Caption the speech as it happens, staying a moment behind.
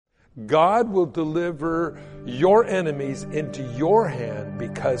God will deliver your enemies into your hand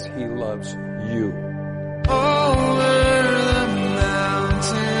because He loves you. Over the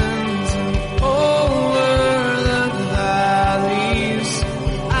mountains, over the valleys,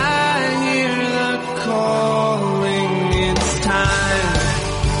 I hear the calling. It's time.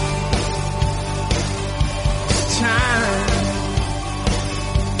 It's time.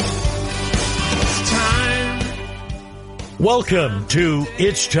 It's time. Welcome to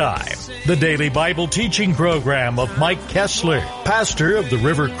It's Time, the daily Bible teaching program of Mike Kessler, pastor of the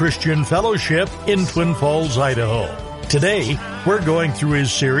River Christian Fellowship in Twin Falls, Idaho. Today, we're going through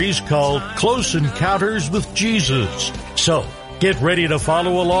his series called Close Encounters with Jesus. So, get ready to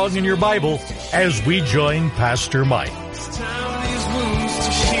follow along in your Bible as we join Pastor Mike. It's time these wounds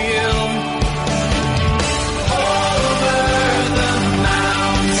to heal. Over the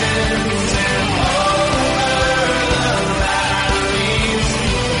mountains and over the valleys,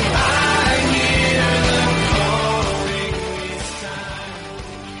 I hear the calling. It's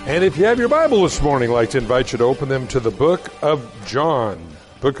time. And if you have your Bible this morning, I'd like to invite you to open them to the book of John.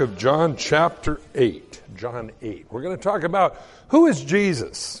 Book of John, chapter 8. John 8. We're going to talk about who is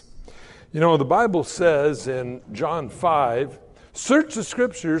Jesus. You know, the Bible says in John 5, search the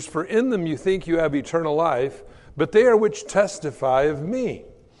scriptures, for in them you think you have eternal life, but they are which testify of me.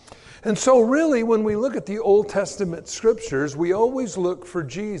 And so really, when we look at the Old Testament scriptures, we always look for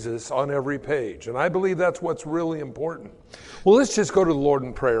Jesus on every page. And I believe that's what's really important. Well, let's just go to the Lord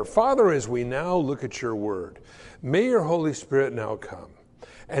in prayer. Father, as we now look at your word, may your Holy Spirit now come.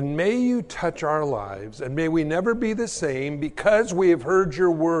 And may you touch our lives, and may we never be the same because we have heard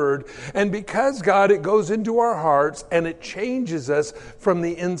your word, and because, God, it goes into our hearts and it changes us from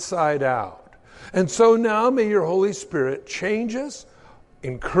the inside out. And so now may your Holy Spirit change us,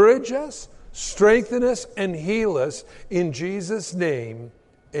 encourage us, strengthen us, and heal us. In Jesus' name,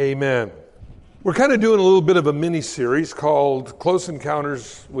 amen. We're kind of doing a little bit of a mini-series called Close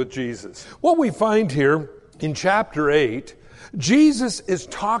Encounters with Jesus. What we find here in chapter 8, Jesus is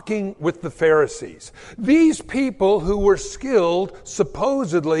talking with the Pharisees. These people who were skilled,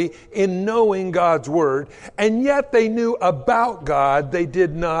 supposedly, in knowing God's word, and yet they knew about God, they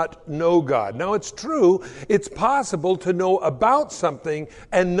did not know God. Now it's true, it's possible to know about something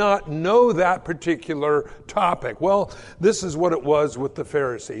and not know that particular topic. Well, this is what it was with the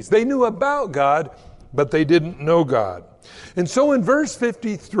Pharisees. They knew about God, but they didn't know God. And so in verse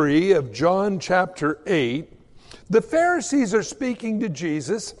 53 of John chapter 8, the Pharisees are speaking to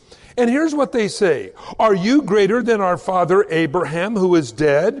Jesus, and here's what they say. Are you greater than our father Abraham, who is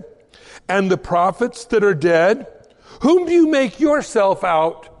dead, and the prophets that are dead? Whom do you make yourself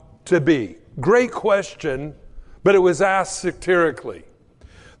out to be? Great question, but it was asked satirically.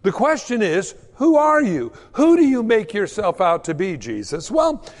 The question is, who are you? Who do you make yourself out to be, Jesus?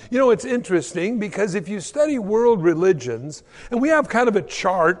 Well, you know, it's interesting because if you study world religions, and we have kind of a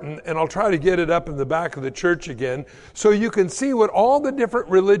chart, and I'll try to get it up in the back of the church again, so you can see what all the different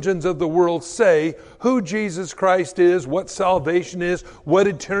religions of the world say, who Jesus Christ is, what salvation is, what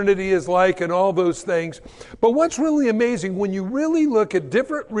eternity is like, and all those things. But what's really amazing, when you really look at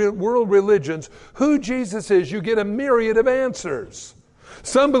different world religions, who Jesus is, you get a myriad of answers.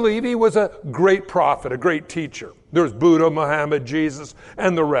 Some believe he was a great prophet, a great teacher. There's Buddha, Muhammad, Jesus,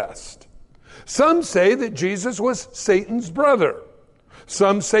 and the rest. Some say that Jesus was Satan's brother.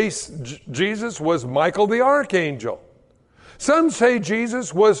 Some say Jesus was Michael the archangel. Some say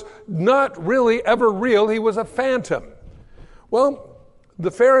Jesus was not really ever real. He was a phantom. Well, the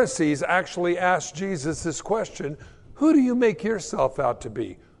Pharisees actually asked Jesus this question, who do you make yourself out to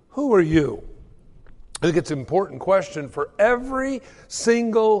be? Who are you? I think it's an important question for every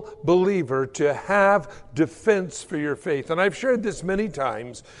single believer to have defense for your faith. And I've shared this many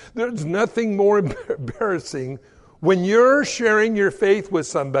times. There's nothing more embarrassing when you're sharing your faith with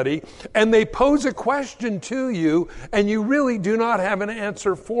somebody and they pose a question to you and you really do not have an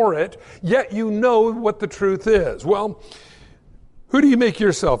answer for it, yet you know what the truth is. Well, who do you make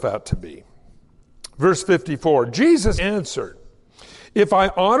yourself out to be? Verse 54, Jesus answered, if I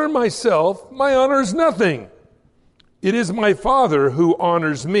honor myself, my honor is nothing. It is my Father who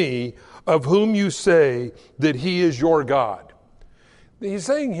honors me, of whom you say that he is your God. He's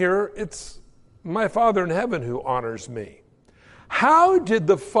saying here, it's my Father in heaven who honors me. How did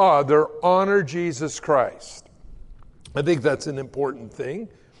the Father honor Jesus Christ? I think that's an important thing.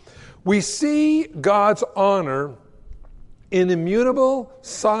 We see God's honor immutable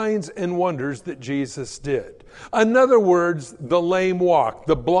signs and wonders that Jesus did. In other words, the lame walk,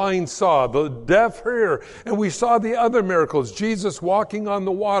 the blind saw, the deaf hear, and we saw the other miracles. Jesus walking on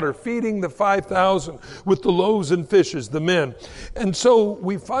the water, feeding the 5,000 with the loaves and fishes, the men. And so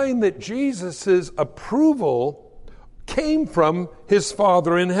we find that Jesus' approval came from his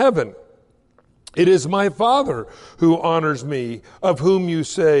Father in heaven. It is my Father who honors me, of whom you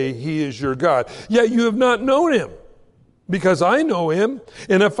say he is your God. Yet you have not known him, because I know him.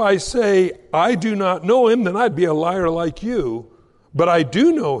 And if I say I do not know him, then I'd be a liar like you. But I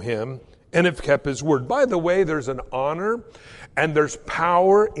do know him and have kept his word. By the way, there's an honor and there's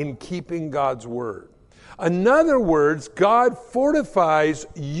power in keeping God's word. In other words, God fortifies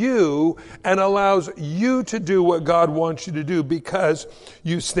you and allows you to do what God wants you to do because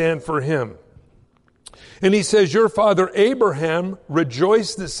you stand for him. And he says, your father Abraham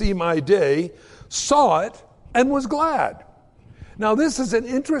rejoiced to see my day, saw it, and was glad. Now, this is an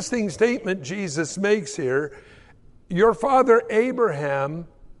interesting statement Jesus makes here. Your father Abraham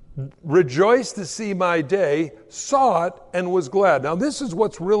rejoiced to see my day, saw it, and was glad. Now, this is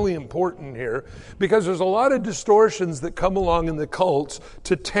what's really important here, because there's a lot of distortions that come along in the cults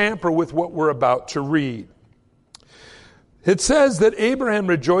to tamper with what we're about to read. It says that Abraham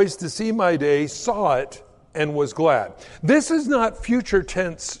rejoiced to see my day, saw it, and was glad. This is not future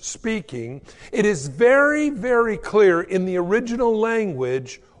tense speaking. It is very, very clear in the original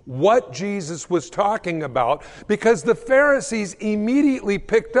language what Jesus was talking about, because the Pharisees immediately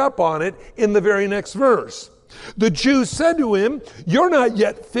picked up on it in the very next verse. The Jews said to him, you're not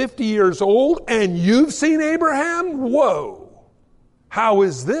yet 50 years old and you've seen Abraham? Whoa! How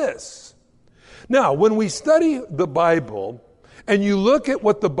is this? Now, when we study the Bible, and you look at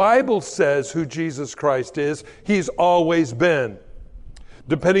what the Bible says who Jesus Christ is, he's always been.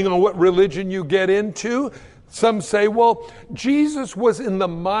 Depending on what religion you get into, some say, well, Jesus was in the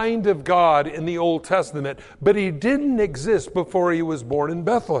mind of God in the Old Testament, but he didn't exist before he was born in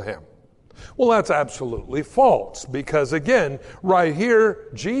Bethlehem. Well, that's absolutely false, because again, right here,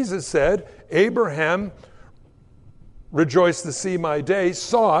 Jesus said, Abraham rejoiced to see my day,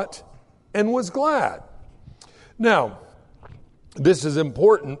 saw it, and was glad. Now, this is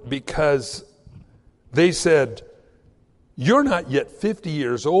important because they said, you're not yet 50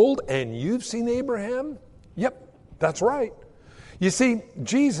 years old and you've seen Abraham? Yep, that's right. You see,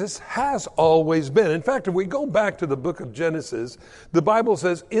 Jesus has always been. In fact, if we go back to the book of Genesis, the Bible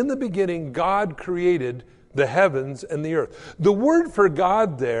says, in the beginning, God created the heavens and the earth. The word for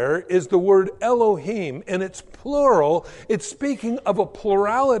God there is the word Elohim, and it's plural. It's speaking of a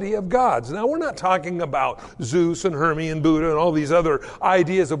plurality of gods. Now, we're not talking about Zeus and Hermes and Buddha and all these other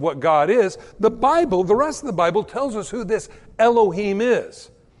ideas of what God is. The Bible, the rest of the Bible, tells us who this Elohim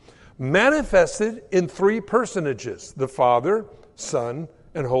is. Manifested in three personages, the Father, Son,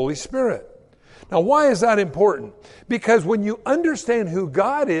 and Holy Spirit. Now, why is that important? Because when you understand who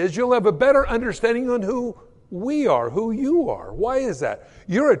God is, you'll have a better understanding on who we are, who you are. Why is that?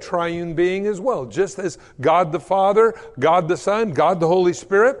 You're a triune being as well, just as God the Father, God the Son, God the Holy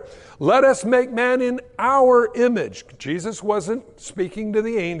Spirit. Let us make man in our image. Jesus wasn't speaking to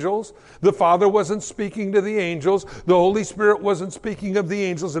the angels. The Father wasn't speaking to the angels. The Holy Spirit wasn't speaking of the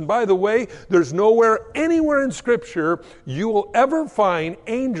angels. And by the way, there's nowhere, anywhere in Scripture you will ever find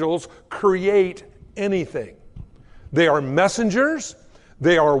angels create anything. They are messengers.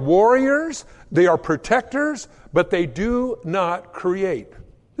 They are warriors. They are protectors, but they do not create.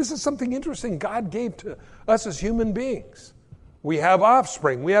 This is something interesting God gave to us as human beings. We have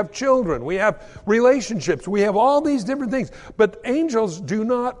offspring, we have children, we have relationships, we have all these different things. But angels do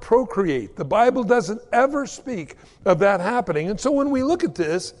not procreate. The Bible doesn't ever speak of that happening. And so when we look at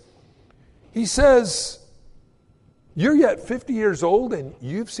this, he says, you're yet 50 years old and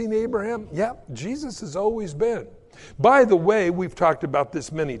you've seen Abraham? Yeah, Jesus has always been. By the way, we've talked about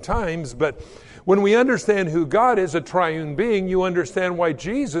this many times, but when we understand who God is, a triune being, you understand why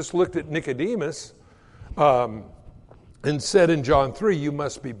Jesus looked at Nicodemus and said in John 3, you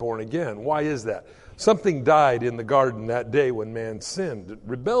must be born again. Why is that? Something died in the garden that day when man sinned,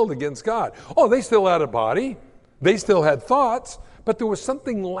 rebelled against God. Oh, they still had a body. They still had thoughts, but there was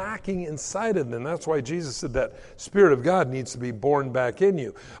something lacking inside of them. That's why Jesus said that Spirit of God needs to be born back in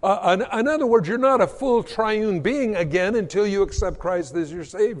you. In other words, you're not a full triune being again until you accept Christ as your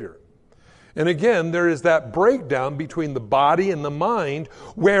Savior. And again, there is that breakdown between the body and the mind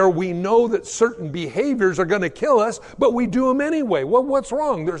where we know that certain behaviors are going to kill us, but we do them anyway. Well, what's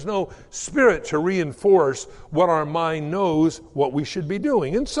wrong? There's no spirit to reinforce what our mind knows what we should be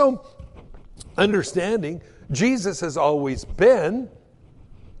doing. And so, understanding Jesus has always been.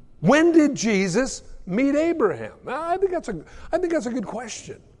 When did Jesus meet Abraham? I think that's a good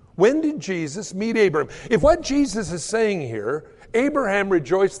question. When did Jesus meet Abraham? If what Jesus is saying here, Abraham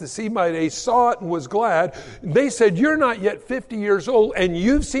rejoiced to see my day, saw it and was glad. They said, you're not yet 50 years old and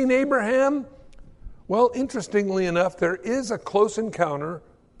you've seen Abraham? Well, interestingly enough, there is a close encounter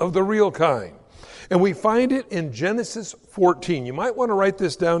of the real kind. And we find it in Genesis 14. You might want to write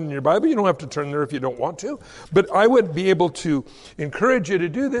this down in your Bible. You don't have to turn there if you don't want to. But I would be able to encourage you to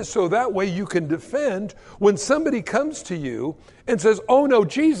do this so that way you can defend when somebody comes to you and says, oh no,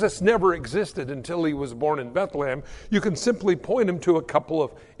 Jesus never existed until he was born in Bethlehem. You can simply point them to a couple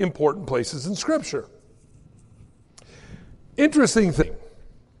of important places in Scripture. Interesting thing.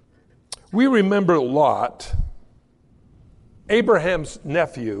 We remember Lot, Abraham's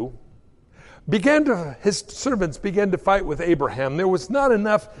nephew, his servants began to fight with Abraham. There was not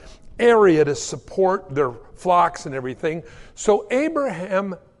enough area to support their flocks and everything. So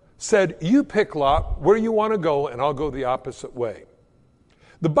Abraham said, you pick, Lot, where you want to go, and I'll go the opposite way.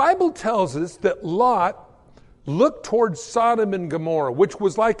 The Bible tells us that Lot looked towards Sodom and Gomorrah, which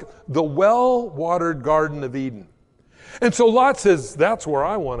was like the well-watered Garden of Eden. And so Lot says, that's where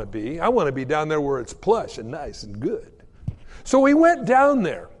I want to be. I want to be down there where it's plush and nice and good. So he went down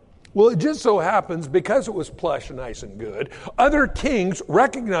there. Well, it just so happens, because it was plush and nice and good, other kings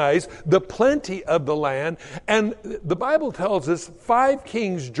recognized the plenty of the land, and the Bible tells us 5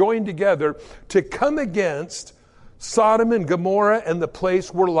 kings joined together to come against Sodom and Gomorrah and the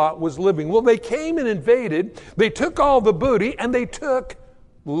place where Lot was living. Well, they came and invaded, they took all the booty, and they took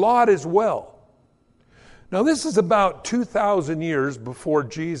Lot as well. Now, this is about 2,000 years before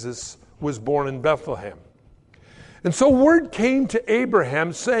Jesus was born in Bethlehem. And so word came to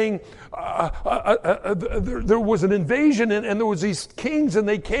Abraham saying there was an invasion and there was these kings and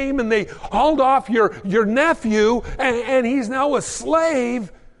they came and they hauled off your nephew and he's now a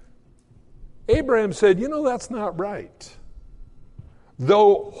slave. Abraham said, that's not right.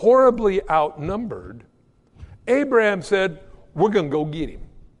 Though horribly outnumbered, Abraham said, we're going to go get him.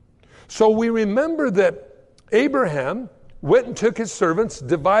 So we remember that Abraham went and took his servants,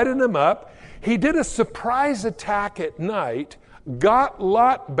 divided them up. He did a surprise attack at night, got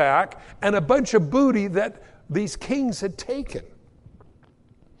Lot back, and a bunch of booty that these kings had taken.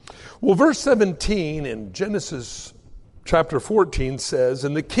 Well, verse 17 in Genesis chapter 14 says,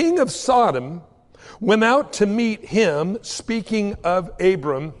 and the king of Sodom went out to meet him, speaking of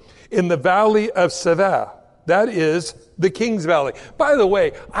Abram, in the valley of Sevah. That is the King's Valley. By the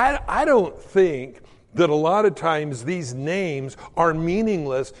way, I don't think that a lot of times these names are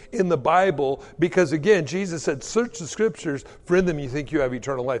meaningless in the Bible because, again, Jesus said, search the Scriptures, for in them you think you have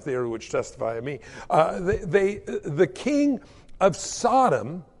eternal life. They are which testify of me. The king of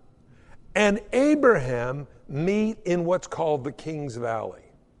Sodom and Abraham meet in what's called the King's Valley.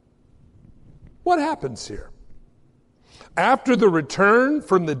 What happens here? After the return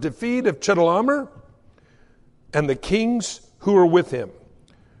from the defeat of Chedorlaomer and the kings who were with him.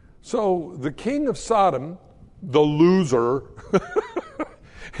 So the king of Sodom, the loser,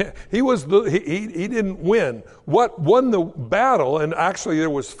 he didn't win. What won the battle, and actually there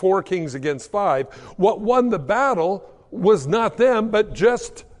was 4 kings against 5, what won the battle was not them, but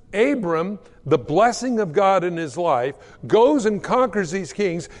just Abram, the blessing of God in his life, goes and conquers these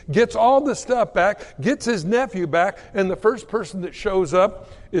kings, gets all the stuff back, gets his nephew back, and the first person that shows up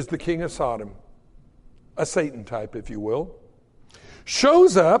is the king of Sodom. A Satan type, if you will.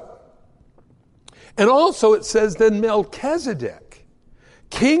 Shows up, and also it says then Melchizedek,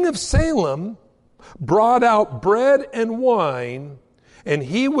 king of Salem, brought out bread and wine, and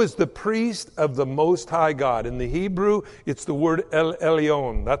he was the priest of the Most High God. In the Hebrew, it's the word El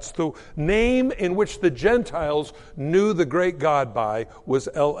Elyon. That's the name in which the Gentiles knew the great God by, was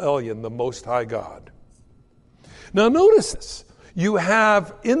El Elyon, the Most High God. Now notice this. You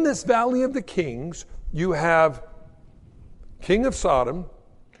have, in this Valley of the Kings, you have king of Sodom,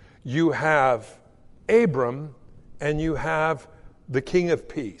 you have Abram, and you have the king of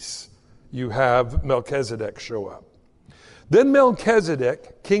peace. You have Melchizedek show up. Then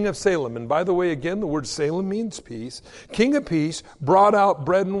Melchizedek, king of Salem, and by the way, again, the word Salem means peace, king of peace, brought out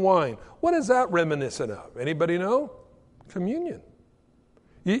bread and wine. What is that reminiscent of? Anybody know? Communion.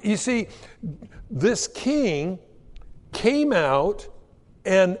 You see, this king came out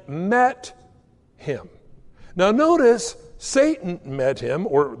and met him. Now notice, Satan met him,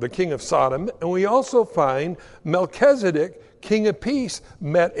 or the king of Sodom, and we also find Melchizedek, king of peace,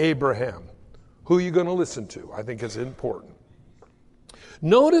 met Abraham. Who are you going to listen to? I think it's important.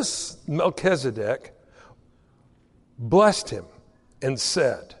 Notice Melchizedek blessed him and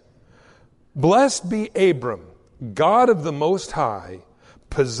said, "Blessed be Abram, God of the Most High,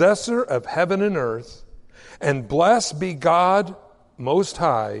 possessor of heaven and earth, and blessed be God Most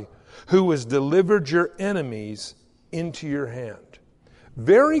High, who has delivered your enemies into your hand.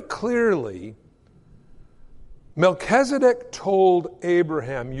 Very clearly, Melchizedek told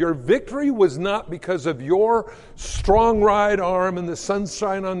Abraham, your victory was not because of your strong right arm and the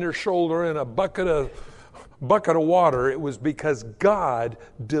sunshine on your shoulder and a bucket of water. It was because God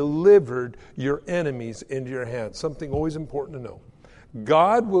delivered your enemies into your hand. Something always important to know.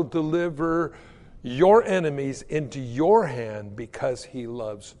 God will deliver your enemies into your hand because He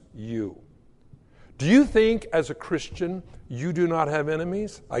loves you. Do you think as a Christian you do not have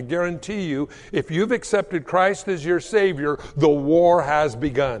enemies? I guarantee you, if you've accepted Christ as your Savior, the war has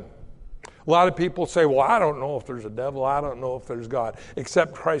begun. A lot of people say, well, I don't know if there's a devil, I don't know if there's God.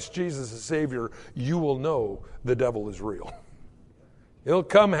 Accept Christ Jesus as Savior, you will know the devil is real. He'll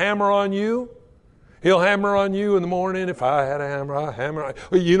come hammer on you. He'll hammer on you in the morning. If I had a hammer, I'd hammer on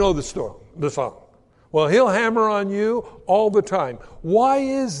you. You know the song. Well, he'll hammer on you all the time. Why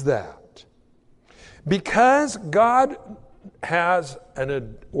is that? Because God has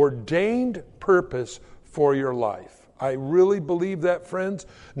an ordained purpose for your life. I really believe that, friends.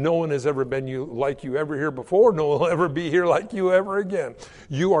 No one has ever been like you ever here before. No one will ever be here like you ever again.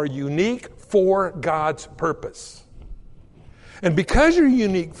 You are unique for God's purpose. And because you're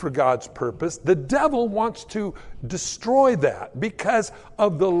unique for God's purpose, the devil wants to destroy that because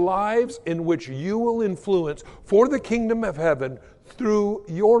of the lives in which you will influence for the kingdom of heaven through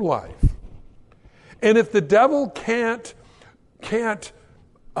your life. And if the devil can't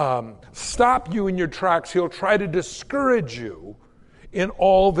stop you in your tracks, he'll try to discourage you in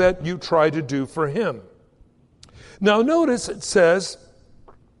all that you try to do for him. Now notice it says,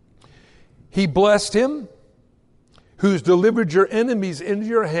 he blessed him, who's delivered your enemies into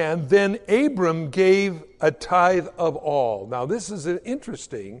your hand. Then Abram gave a tithe of all. Now this is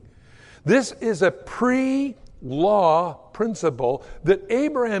interesting. This is a pre-law principle that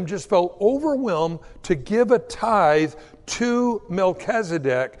Abraham just felt overwhelmed to give a tithe to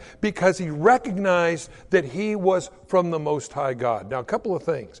Melchizedek because he recognized that he was from the Most High God. Now, a couple of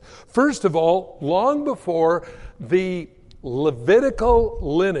things. First of all, long before the Levitical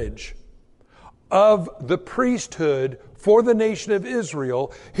lineage of the priesthood for the nation of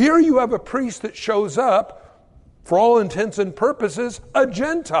Israel, here you have a priest that shows up, for all intents and purposes, a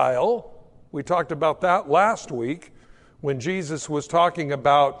Gentile. We talked about that last week when Jesus was talking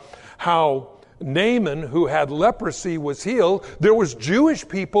about how Naaman, who had leprosy, was healed. There was Jewish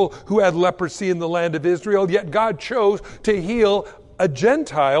people who had leprosy in the land of Israel, yet God chose to heal a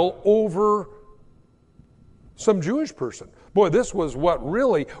Gentile over some Jewish person. Boy, this was what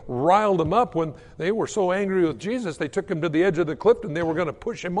really riled them up when they were so angry with Jesus, they took him to the edge of the cliff and they were going to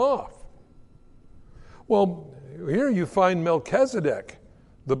push him off. Well, here you find Melchizedek.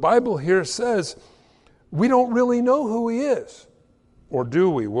 The Bible here says we don't really know who he is. Or do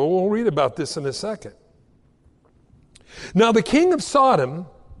we? Well, we'll read about this in a second. Now the king of Sodom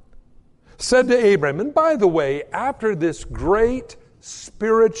said to Abraham, and by the way, after this great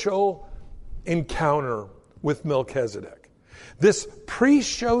spiritual encounter with Melchizedek, this priest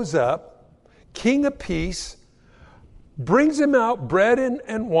shows up, king of peace, brings him out bread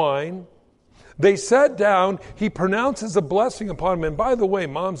and wine. They sat down. He pronounces a blessing upon him. And by the way,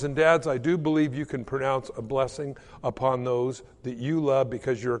 moms and dads, I do believe you can pronounce a blessing upon those that you love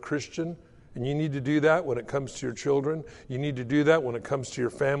because you're a Christian. And you need to do that when it comes to your children. You need to do that when it comes to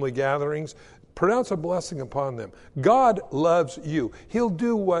your family gatherings. Pronounce a blessing upon them. God loves you. He'll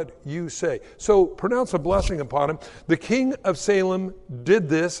do what you say. So pronounce a blessing upon him. The king of Salem did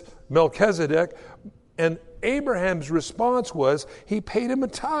this, Melchizedek, and Abraham's response was he paid him a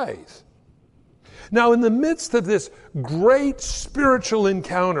tithe. Now, in the midst of this great spiritual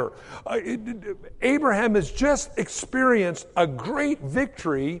encounter, Abraham has just experienced a great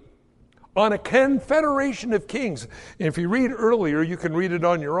victory on a confederation of kings. And if you read earlier, you can read it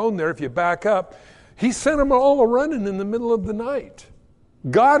on your own there if you back up. He sent them all running in the middle of the night.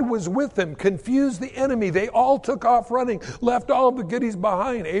 God was with them, confused the enemy. They all took off running, left all the goodies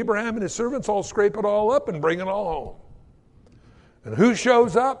behind. Abraham and his servants all scrape it all up and bring it all home. And who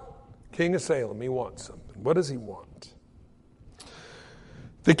shows up? King of Salem. He wants something. What does he want?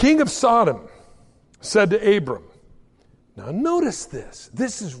 The king of Sodom said to Abram, now notice this.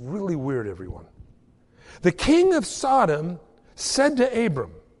 This is really weird, everyone. The king of Sodom said to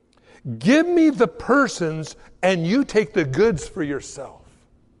Abram, give me the persons and you take the goods for yourself.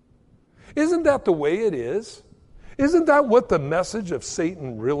 Isn't that the way it is? Isn't that what the message of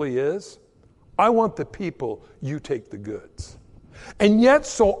Satan really is? I want the people, you take the goods. And yet,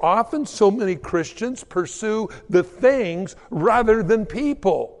 so often, so many Christians pursue the things rather than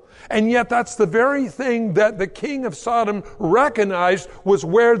people. And yet, that's the very thing that the king of Sodom recognized was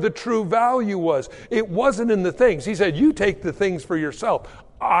where the true value was. It wasn't in the things. He said, you take the things for yourself.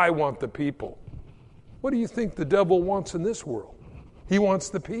 I want the people. What do you think the devil wants in this world? He wants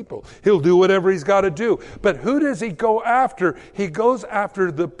the people. He'll do whatever he's got to do. But who does he go after? He goes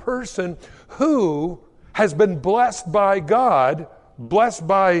after the person who has been blessed by God, blessed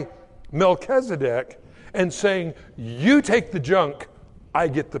by Melchizedek, and saying, you take the junk, I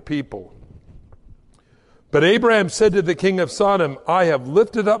get the people. But Abraham said to the king of Sodom, I have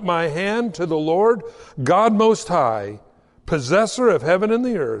lifted up my hand to the Lord, God Most High, possessor of heaven and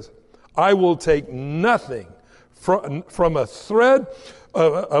the earth. I will take nothing from a thread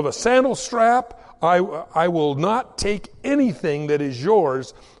of a sandal strap. I will not take anything that is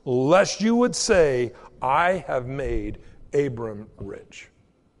yours, lest you would say, I have made Abram rich.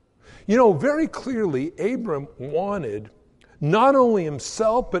 You know, very clearly, Abram wanted not only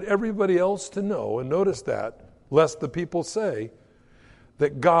himself, but everybody else to know, and notice that, lest the people say,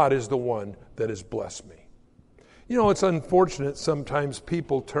 that God is the one that has blessed me. You know, it's unfortunate sometimes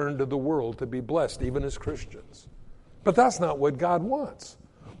people turn to the world to be blessed, even as Christians. But that's not what God wants.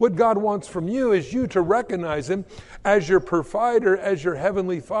 What God wants from you is you to recognize Him as your provider, as your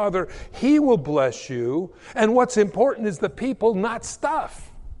heavenly Father. He will bless you. And what's important is the people, not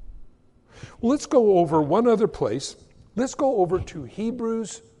stuff. Well, let's go over one other place. Let's go over to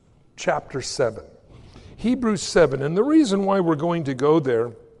Hebrews chapter 7. Hebrews 7. And the reason why we're going to go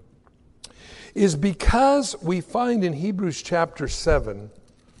there is because we find in Hebrews chapter 7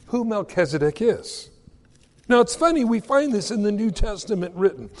 who Melchizedek is. Now, it's funny, we find this in the New Testament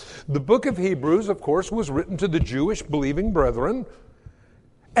written. The book of Hebrews, of course, was written to the Jewish believing brethren.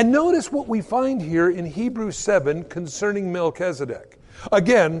 And notice what we find here in Hebrews 7 concerning Melchizedek.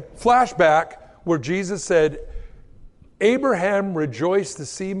 Again, flashback where Jesus said, Abraham rejoiced to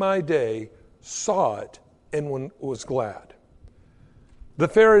see my day, saw it, and was glad. The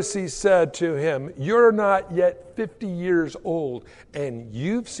Pharisees said to him, you're not yet 50 years old, and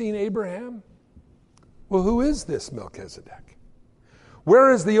you've seen Abraham? Well, who is this Melchizedek?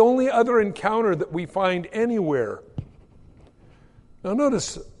 Where is the only other encounter that we find anywhere? Now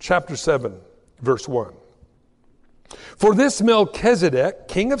notice chapter 7, verse 1. For this Melchizedek,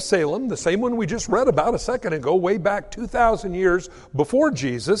 king of Salem, the same one we just read about a second ago, way back 2,000 years before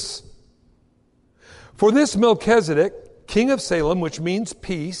Jesus. For this Melchizedek, king of Salem, which means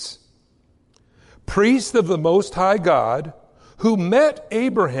peace, priest of the Most High God, who met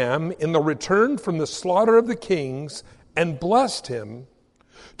Abraham in the return from the slaughter of the kings and blessed him,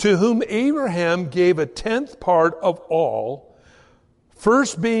 to whom Abraham gave a 10th part of all,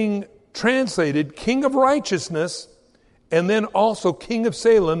 first being translated king of righteousness, and then also king of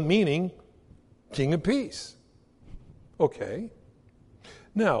Salem, meaning king of peace. Okay.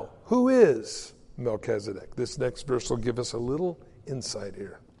 Now, who is Melchizedek? This next verse will give us a little insight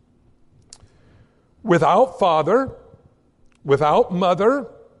here. Without father, without mother,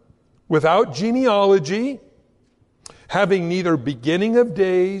 without genealogy, having neither beginning of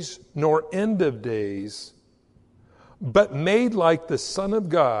days nor end of days, but made like the Son of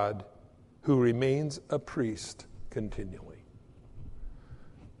God, who remains a priest continually.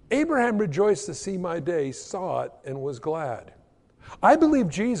 Abraham rejoiced to see my day, saw it, and was glad. I believe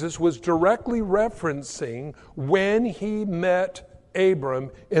Jesus was directly referencing when he met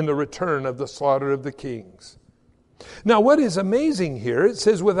Abram in the return of the slaughter of the kings. Now, what is amazing here, it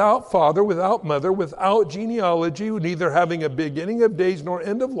says without father, without mother, without genealogy, neither having a beginning of days nor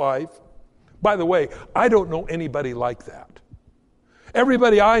end of life. By the way, I don't know anybody like that.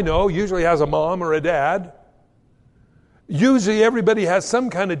 Everybody I know usually has a mom or a dad. Usually everybody has some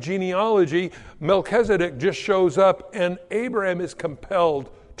kind of genealogy. Melchizedek just shows up, and Abraham is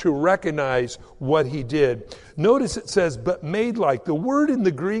compelled to recognize what he did. Notice it says, but made like. The word in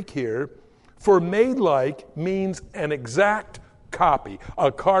the Greek here for made like means an exact copy,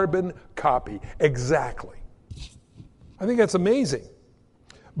 a carbon copy, exactly. I think that's amazing.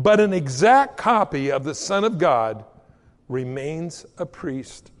 But an exact copy of the Son of God remains a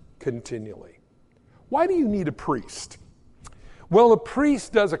priest continually. Why do you need a priest? Well, a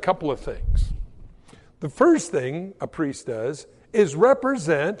priest does a couple of things. The first thing a priest does is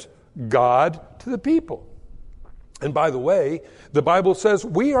represent God to the people. And by the way, the Bible says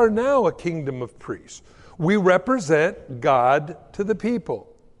we are now a kingdom of priests. We represent God to the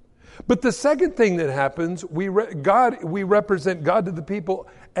people. But the second thing that happens, we represent God to the people,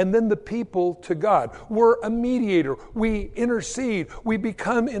 and then the people to God. We're a mediator. We intercede. We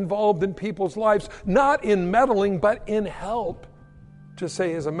become involved in people's lives, not in meddling, but in help. to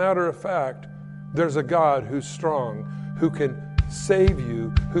say, as a matter of fact, there's a God who's strong, who can save you,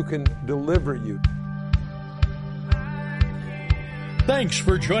 who can deliver you. Thanks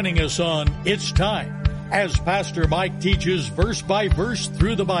for joining us on It's Time, as Pastor Mike teaches verse by verse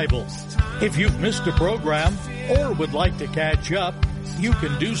through the Bible. If you've missed a program or would like to catch up, you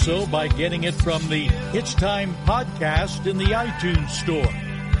can do so by getting it from the It's Time podcast in the iTunes Store,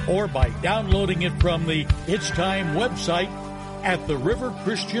 or by downloading it from the It's Time website at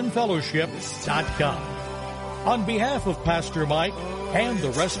theriverchristianfellowship.com. On behalf of Pastor Mike and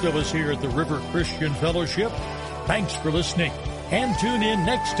the rest of us here at the River Christian Fellowship, thanks for listening, and tune in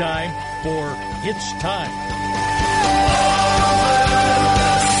next time for It's Time.